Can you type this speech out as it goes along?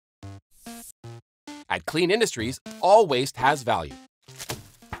At Klean Industries, all waste has value.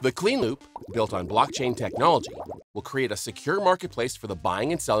 The Klean Loop, built on blockchain technology, will create a secure marketplace for the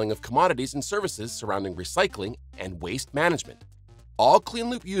buying and selling of commodities and services surrounding recycling and waste management. All Klean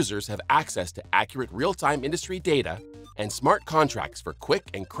Loop users have access to accurate real-time industry data and smart contracts for quick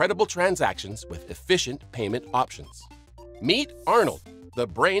and credible transactions with efficient payment options. Meet Arnold, the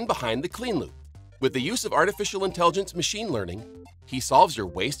brain behind the Klean Loop. With the use of artificial intelligence machine learning, he solves your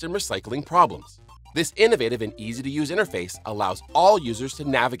waste and recycling problems. This innovative and easy-to-use interface allows all users to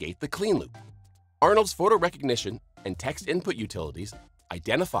navigate the Klean Loop. Arnold's photo recognition and text input utilities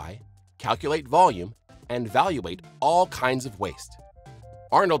identify, calculate volume, and evaluate all kinds of waste.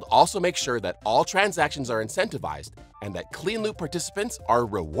 Arnold also makes sure that all transactions are incentivized and that Klean Loop participants are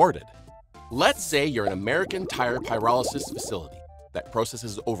rewarded. Let's say you're an American Tyre Pyrolysis facility that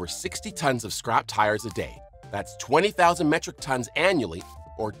processes over 60 tons of scrap tires a day. That's 20,000 metric tons annually,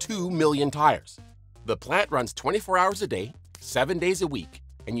 or 2 million tires. The plant runs 24 hours a day, 7 days a week,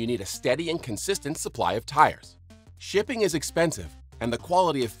 and you need a steady and consistent supply of tires. Shipping is expensive, and the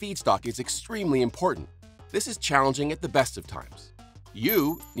quality of feedstock is extremely important. This is challenging at the best of times.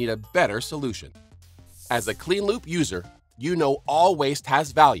 You need a better solution. As a Klean Loop user, you know all waste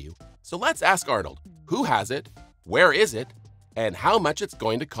has value, so let's ask Arnold, who has it, where is it, and how much it's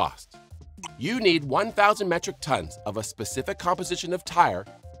going to cost. You need 1,000 metric tons of a specific composition of tire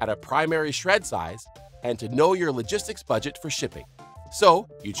at a primary shred size and to know your logistics budget for shipping. So,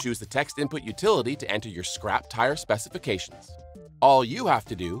 you choose the text input utility to enter your scrap tire specifications. All you have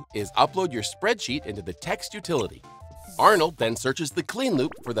to do is upload your spreadsheet into the text utility. Arnold then searches the Klean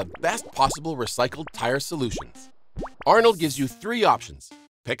Loop for the best possible recycled tire solutions. Arnold gives you 3 options: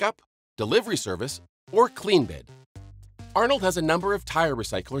 pickup, delivery service, or clean bid. Arnold has a number of tire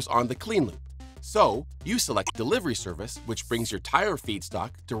recyclers on the Klean Loop. So, you select delivery service, which brings your tire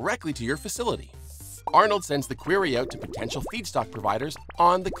feedstock directly to your facility. Arnold sends the query out to potential feedstock providers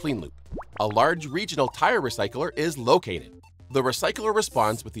on the Klean Loop. A large regional tire recycler is located. The recycler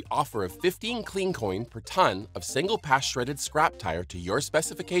responds with the offer of 15 clean coin per ton of single-pass shredded scrap tire to your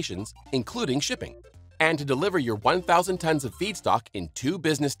specifications, including shipping, and to deliver your 1,000 tons of feedstock in 2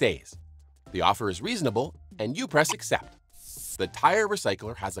 business days. The offer is reasonable, and you press accept. The tire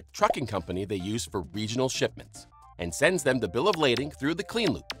recycler has a trucking company they use for regional shipments and sends them the bill of lading through the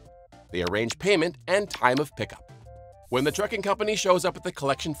Klean Loop. They arrange payment and time of pickup. When the trucking company shows up at the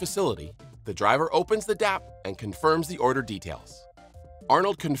collection facility, the driver opens the DApp and confirms the order details.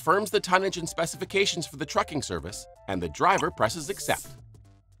 Arnold confirms the tonnage and specifications for the trucking service, and the driver presses accept.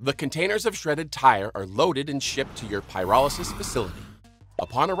 The containers of shredded tire are loaded and shipped to your pyrolysis facility.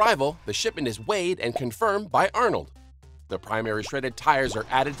 Upon arrival, the shipment is weighed and confirmed by Arnold. The primary shredded tires are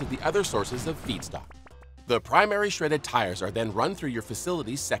added to the other sources of feedstock. The primary shredded tires are then run through your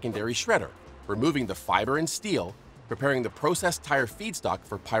facility's secondary shredder, removing the fiber and steel, preparing the processed tire feedstock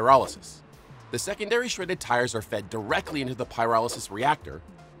for pyrolysis. The secondary shredded tires are fed directly into the pyrolysis reactor,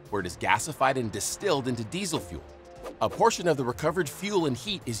 where it is gasified and distilled into diesel fuel. A portion of the recovered fuel and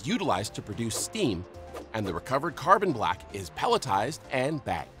heat is utilized to produce steam, and the recovered carbon black is pelletized and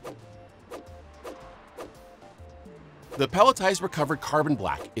bagged. The pelletized recovered carbon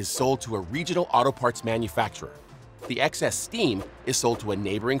black is sold to a regional auto parts manufacturer. The excess steam is sold to a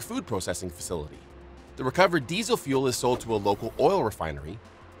neighboring food processing facility. The recovered diesel fuel is sold to a local oil refinery.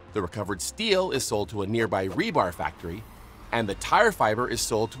 The recovered steel is sold to a nearby rebar factory, and the tire fiber is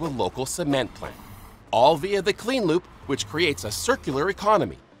sold to a local cement plant, all via the Klean Loop, which creates a circular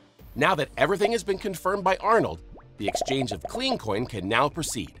economy. Now that everything has been confirmed by Arnold, the exchange of clean coin can now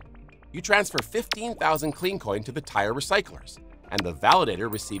proceed. You transfer 15,000 clean coin to the tire recyclers, and the validator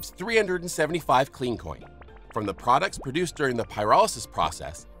receives 375 clean coin. From the products produced during the pyrolysis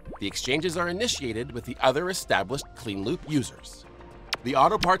process, the exchanges are initiated with the other established Klean Loop users. The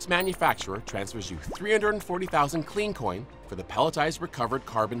auto parts manufacturer transfers you 340,000 clean coin for the pelletized recovered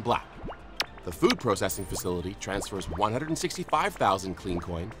carbon black. The food processing facility transfers 165,000 clean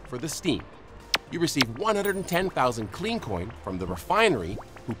coin for the steam. You receive 110,000 clean coin from the refinery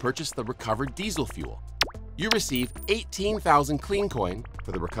who purchased the recovered diesel fuel. You receive 18,000 clean coin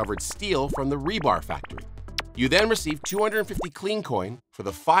for the recovered steel from the rebar factory. You then receive 250 clean coin for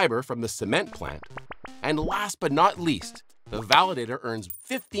the fiber from the cement plant. And last but not least, the validator earns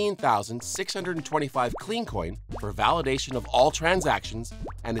 15,625 clean coin for validation of all transactions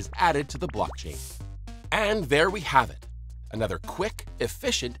and is added to the blockchain. And there we have it. Another quick,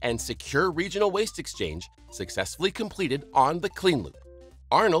 efficient, and secure regional waste exchange successfully completed on the Klean Loop.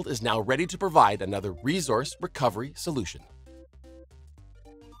 Arnold is now ready to provide another resource recovery solution.